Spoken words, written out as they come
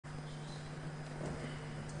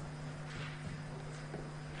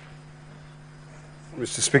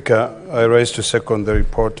Mr. Speaker, I rise to second the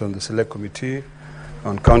report on the Select Committee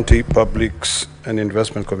on County Publics and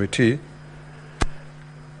Investment Committee,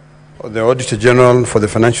 the Auditor General for the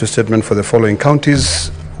financial statement for the following counties,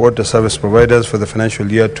 water service providers for the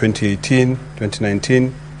financial year 2018,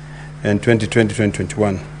 2019, and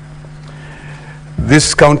 2020-2021.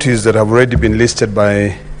 These counties that have already been listed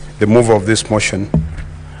by the mover of this motion,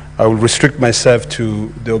 I will restrict myself to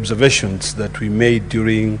the observations that we made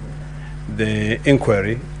during the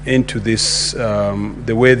inquiry into this,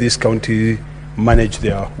 the way this county manage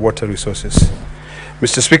their water resources.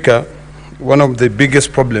 Mr. Speaker, one of the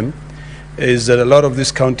biggest problems is that a lot of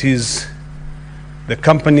these counties,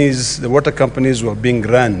 the water companies were being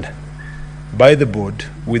run by the board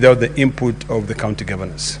without the input of the county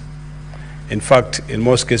governors. In fact, in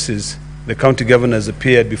most cases, the county governors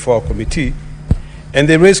appeared before our committee and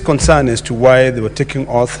they raised concern as to why they were taking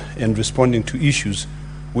oath and responding to issues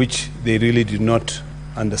which they really did not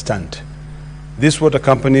understand. These water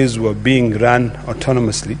companies were being run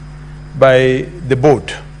autonomously by the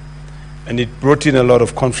board, and it brought in a lot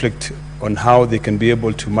of conflict on how they can be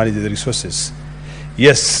able to manage the resources.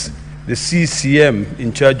 Yes, the CCM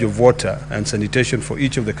in charge of water and sanitation for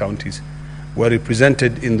each of the counties were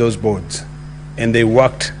represented in those boards, and they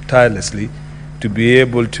worked tirelessly to be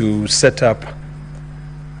able to set up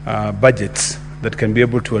budgets that can be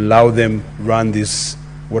able to allow them run these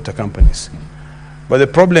water companies. But the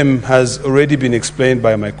problem has already been explained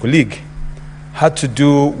by my colleague, had to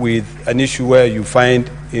do with an issue where you find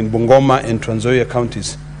in Bungoma and Trans Nzoia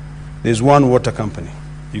counties, there's one water company.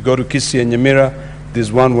 You go to Kisii and Nyamira,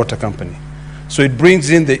 there's one water company. So it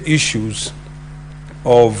brings in the issues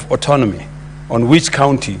of autonomy on which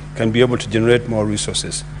county can be able to generate more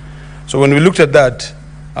resources. So when we looked at that,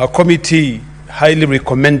 our committee highly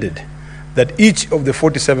recommended that each of the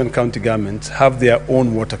 47 county governments have their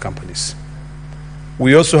own water companies.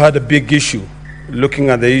 We also had a big issue looking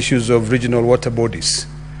at the issues of regional water bodies.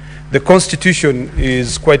 The Constitution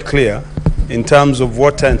is quite clear in terms of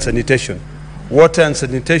water and sanitation. Water and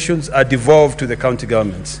sanitation are devolved to the county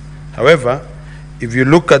governments. However, if you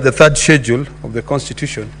look at the third schedule of the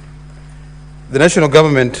Constitution, the national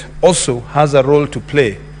government also has a role to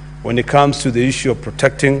play when it comes to the issue of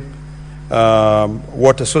protecting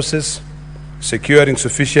water sources, securing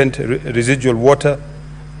sufficient residual water,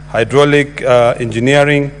 hydraulic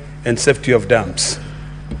engineering, and safety of dams.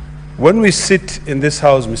 When we sit in this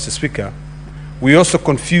house, Mr. Speaker, we also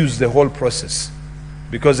confuse the whole process,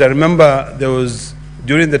 because I remember there was,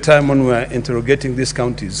 during the time when we were interrogating these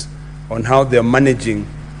counties on how they are managing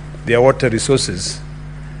their water resources,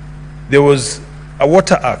 there was a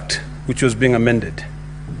Water Act which was being amended.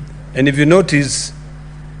 And if you notice,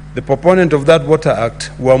 the proponent of that Water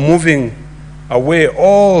Act were moving away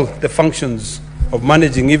all the functions of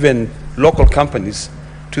managing even local companies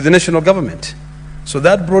to the national government. So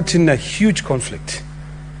that brought in a huge conflict.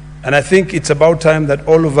 And I think it's about time that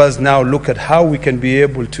all of us now look at how we can be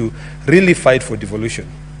able to really fight for devolution.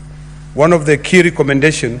 One of the key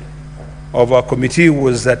recommendations of our committee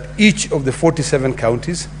was that each of the 47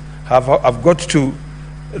 counties have got to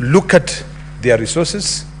look at their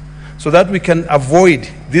resources so that we can avoid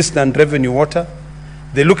this non-revenue water.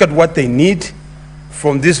 They look at what they need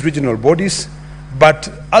from these regional bodies, but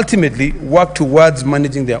ultimately work towards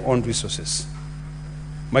managing their own resources.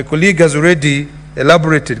 My colleague has already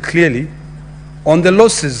elaborated clearly on the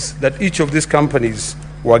losses that each of these companies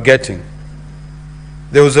were getting.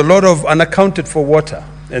 There was a lot of unaccounted for water,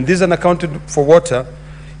 and this unaccounted for water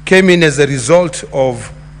came in as a result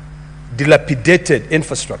of dilapidated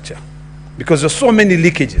infrastructure, because there's so many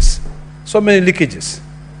leakages.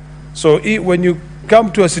 So when you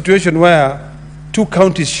come to a situation where two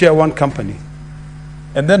counties share one company,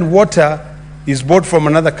 and then water is bought from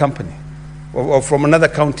another company or from another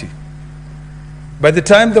county, by the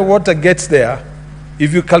time the water gets there,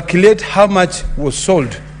 if you calculate how much was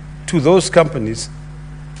sold to those companies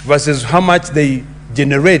versus how much they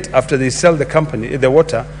generate after they sell the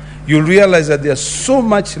water, you'll realize that there are so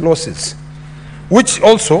much losses, which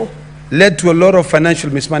also led to a lot of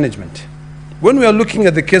financial mismanagement. When we are looking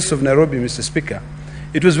at the case of Nairobi, Mr. Speaker,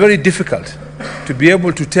 it was very difficult to be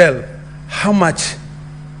able to tell how much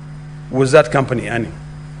was that company earning.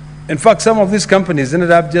 In fact, some of these companies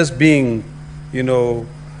ended up just being,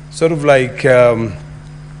 sort of like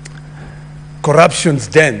corruption's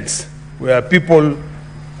dens, where people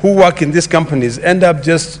who work in these companies end up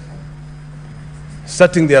just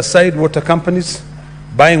starting their side water companies,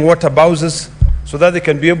 buying water bowsers so that they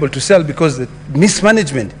can be able to sell, because the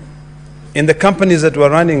mismanagement in the companies that were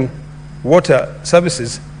running water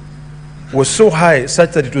services was so high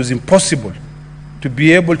such that it was impossible to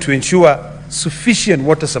be able to ensure sufficient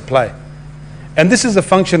water supply. And this is the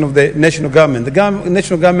function of the national government. The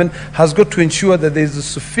national government has got to ensure that there is a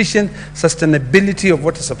sufficient sustainability of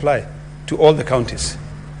water supply to all the counties.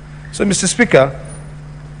 So, Mr. Speaker,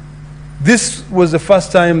 this was the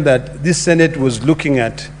first time that this Senate was looking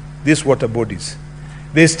at these water bodies.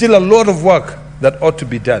 There's still a lot of work that ought to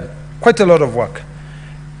be done, quite a lot of work.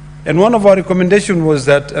 And one of our recommendations was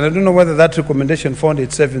that, and I don't know whether that recommendation found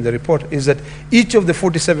itself in the report, is that each of the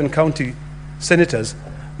 47 county senators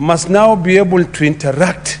must now be able to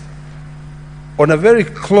interact on a very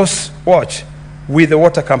close watch with the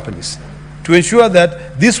water companies to ensure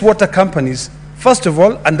that these water companies, first of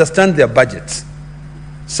all, understand their budgets.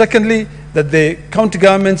 Secondly, that the county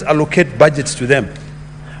governments allocate budgets to them.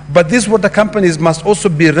 But these water companies must also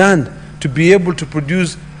be run to be able to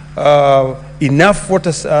produce enough water,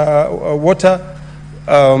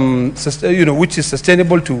 which is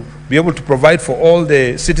sustainable to be able to provide for all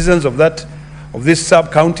the citizens of these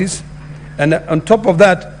sub-counties. And on top of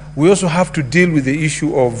that, we also have to deal with the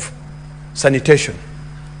issue of sanitation.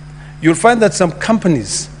 You'll find that some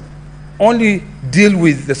companies only deal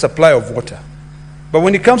with the supply of water. But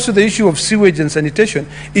when it comes to the issue of sewage and sanitation,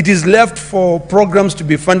 it is left for programs to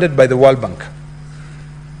be funded by the World Bank.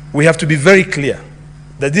 We have to be very clear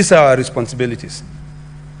that these are our responsibilities.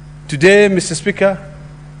 Today, Mr. Speaker,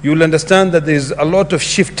 you will understand that there is a lot of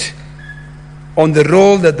shift on the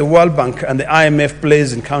role that the World Bank and the IMF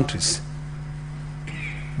plays in countries.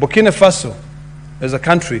 Burkina Faso, as a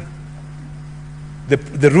country,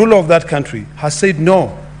 the ruler of that country has said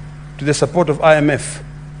no to the support of IMF.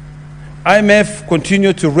 IMF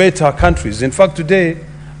continue to rate our countries. In fact, today,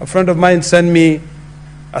 a friend of mine sent me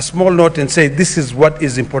a small note and said, this is what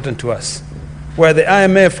is important to us, where the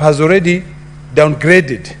IMF has already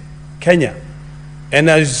downgraded Kenya and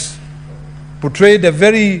has portrayed a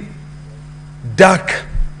very dark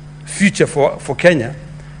future for Kenya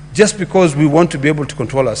just because we want to be able to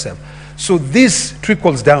control ourselves. So this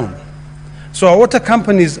trickles down. So our water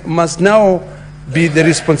companies must now be the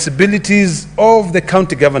responsibilities of the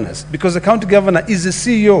county governors, because the county governor is the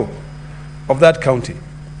CEO of that county.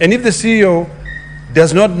 And if the CEO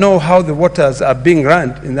does not know how the waters are being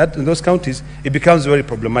run in those counties, it becomes very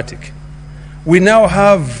problematic. We now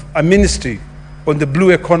have a ministry on the blue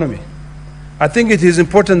economy. I think it is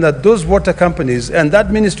important that those water companies and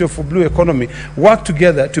that Ministry for Blue Economy work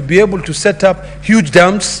together to be able to set up huge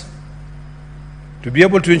dams, to be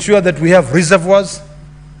able to ensure that we have reservoirs.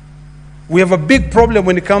 We have a big problem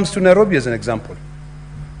when it comes to Nairobi, as an example.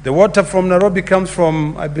 The water from Nairobi comes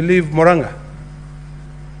from, I believe, Moranga,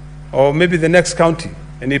 or maybe the next county,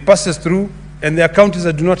 and it passes through, and there are counties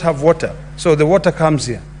that do not have water, so the water comes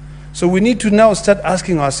here. So we need to now start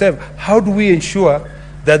asking ourselves, how do we ensure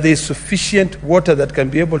that there is sufficient water that can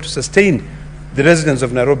be able to sustain the residents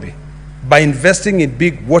of Nairobi by investing in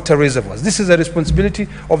big water reservoirs? This is a responsibility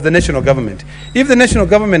of the national government. If the national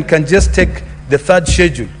government can just take the third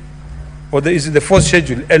schedule, or the fourth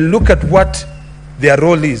schedule, and look at what their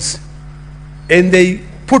role is, and they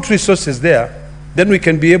put resources there, then we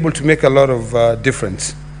can be able to make a lot of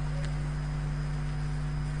difference.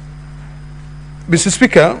 Mr.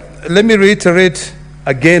 Speaker, let me reiterate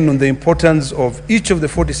again on the importance of each of the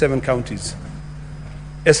 47 counties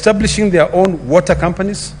establishing their own water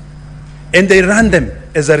companies, and they run them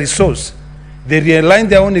as a resource. They realign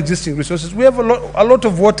their own existing resources. We have a lot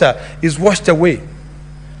of water is washed away.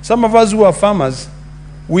 Some of us who are farmers,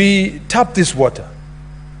 we tap this water.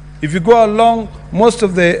 If you go along most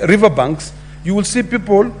of the riverbanks, you will see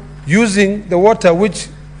people using the water which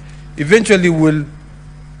eventually will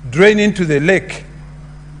drain into the lake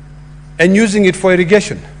and using it for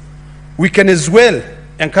irrigation. We can as well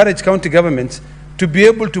encourage county governments to be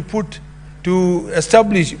able to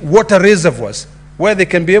establish water reservoirs where they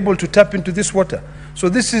can be able to tap into this water. So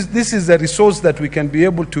this is a resource that we can be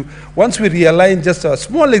able to, once we realign just our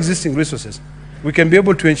small existing resources, we can be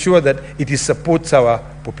able to ensure that it supports our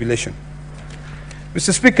population.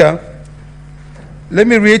 Mr. Speaker, let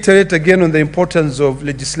me reiterate again on the importance of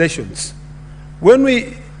legislations. When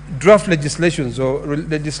we draft legislations or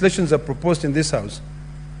legislations are proposed in this House,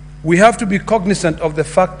 we have to be cognizant of the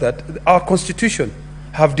fact that our Constitution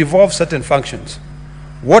have devolved certain functions.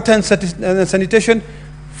 Water and sanitation,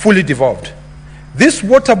 fully devolved. These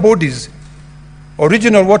water bodies, or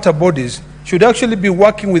regional water bodies, should actually be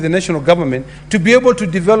working with the national government to be able to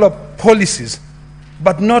develop policies,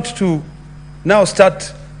 but not to now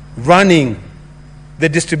start running the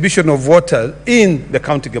distribution of water in the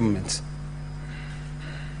county governments.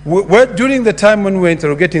 During the time when we were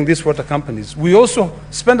interrogating these water companies, we also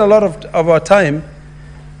spent a lot of our time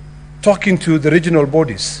talking to the regional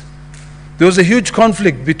bodies. There was a huge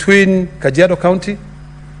conflict between Kajiado County,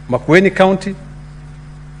 Makueni County,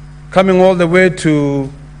 coming all the way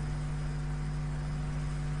to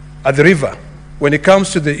at the river when it comes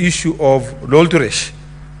to the issue of Lolturesh,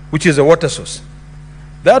 which is a water source.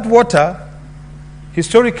 That water,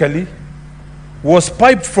 historically, was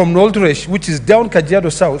piped from Lolturesh, which is down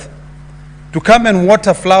Kajiado South, to come and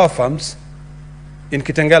water flower farms in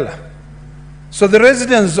Kitengela. So the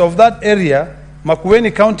residents of that area, Makueni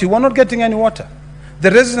County, were not getting any water. The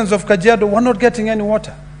residents of Kajiado were not getting any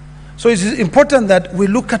water. So it is important that we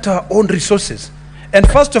look at our own resources. And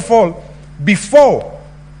first of all, before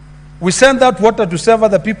we send that water to serve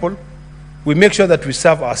other people, we make sure that we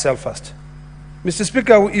serve ourselves first. Mr.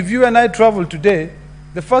 Speaker, if you and I travel today,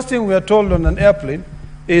 the first thing we are told on an airplane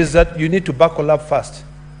is that you need to buckle up first.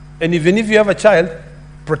 And even if you have a child,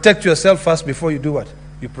 protect yourself first before you do what?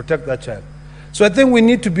 You protect that child. So I think we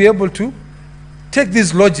need to be able to take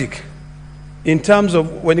this logic in terms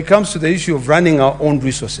of when it comes to the issue of running our own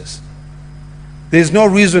resources. There is no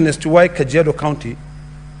reason as to why Kajiado County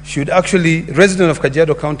should actually, residents of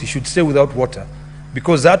Kajiado County should stay without water,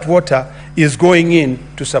 because that water is going in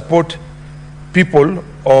to support people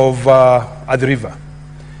of at the river.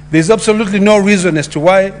 There is absolutely no reason as to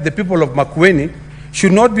why the people of Makueni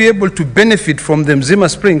should not be able to benefit from the Mzima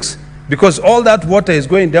Springs, because all that water is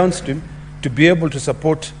going downstream to be able to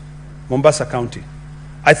support Mombasa County.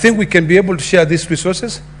 I think we can be able to share these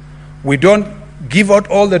resources. We don't give out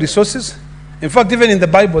all the resources. In fact, even in the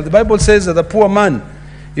Bible says that the poor man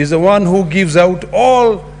is the one who gives out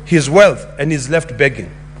all his wealth and is left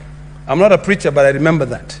begging. I'm not a preacher, but I remember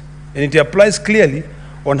that. And it applies clearly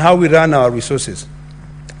on how we run our resources.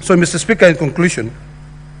 So, Mr. Speaker, in conclusion,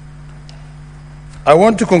 I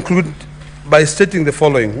want to conclude by stating the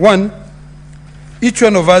following. One, each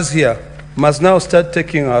one of us here must now start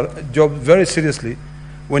taking our job very seriously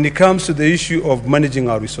when it comes to the issue of managing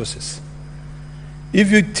our resources. If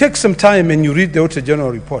you take some time and you read the Auditor General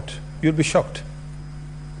report, you'll be shocked.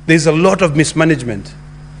 There's a lot of mismanagement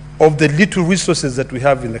of the little resources that we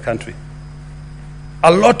have in the country.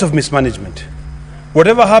 A lot of mismanagement.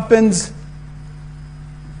 Whatever happens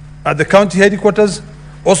at the county headquarters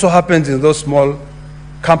also happens in those small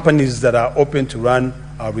companies that are open to run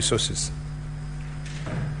our resources.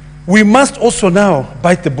 We must also now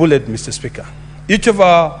bite the bullet, Mr. Speaker. Each of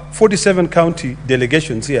our 47 county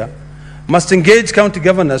delegations here must engage county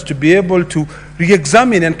governors to be able to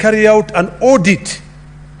re-examine and carry out an audit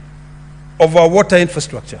of our water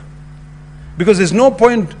infrastructure. Because there's no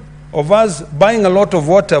point of us buying a lot of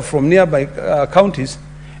water from nearby counties,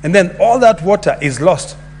 and then all that water is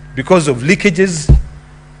lost because of leakages,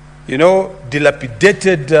 you know,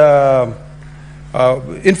 dilapidated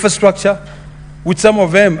infrastructure, which some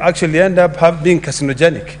of them actually end up being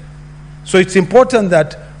carcinogenic. So it's important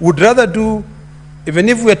that we'd rather do, even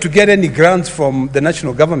if we are to get any grants from the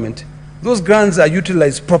national government, those grants are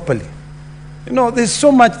utilized properly. You know, there's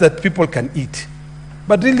so much that people can eat.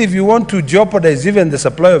 But really, if you want to jeopardize even the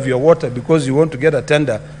supply of your water because you want to get a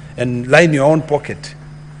tender and line your own pocket,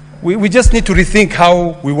 we just need to rethink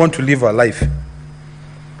how we want to live our life.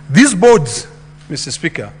 These boards, Mr.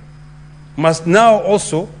 Speaker, must now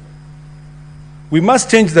also, we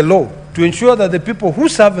must change the law to ensure that the people who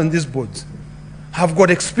serve in these boards have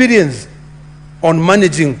got experience on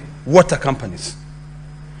managing water companies.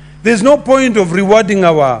 There's no point of rewarding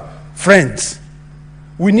our friends.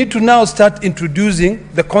 We need to now start introducing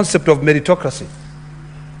the concept of meritocracy.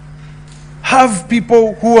 Have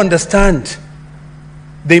people who understand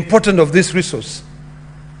the importance of this resource.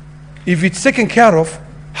 If it's taken care of,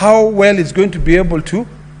 how well it's going to be able to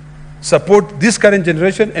support this current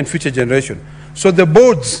generation and future generation. So the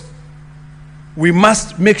boards, we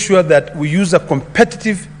must make sure that we use a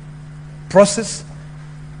competitive process,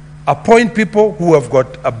 appoint people who have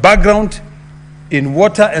got a background in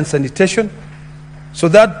water and sanitation, so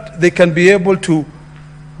that they can be able to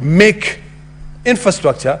make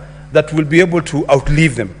infrastructure that will be able to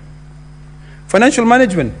outlive them. Financial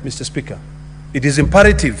management, Mr. Speaker. It is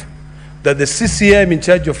imperative that the CCM in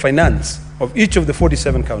charge of finance of each of the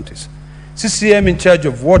 47 counties, CCM in charge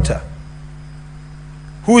of water,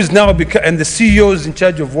 who is now, and the CEOs in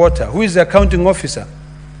charge of water, who is the accounting officer,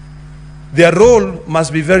 their role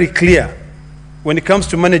must be very clear when it comes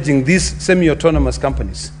to managing these semi-autonomous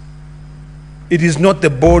companies. It is not the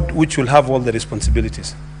board which will have all the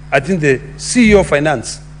responsibilities. I think the CEO of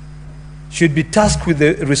finance should be tasked with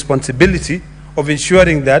the responsibility of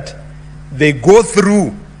ensuring that they go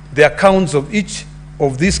through the accounts of each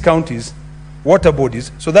of these counties, water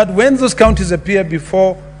bodies, so that when those counties appear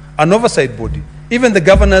before an oversight body, even the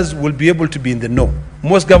governors will be able to be in the know.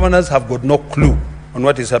 Most governors have got no clue on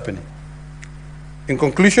what is happening. In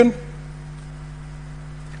conclusion,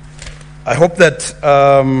 I hope that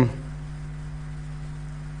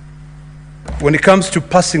when it comes to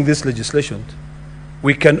passing this legislation,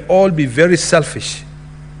 we can all be very selfish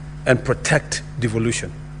and protect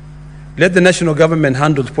devolution. Let the national government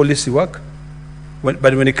handle policy work, but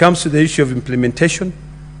when it comes to the issue of implementation,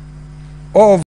 all of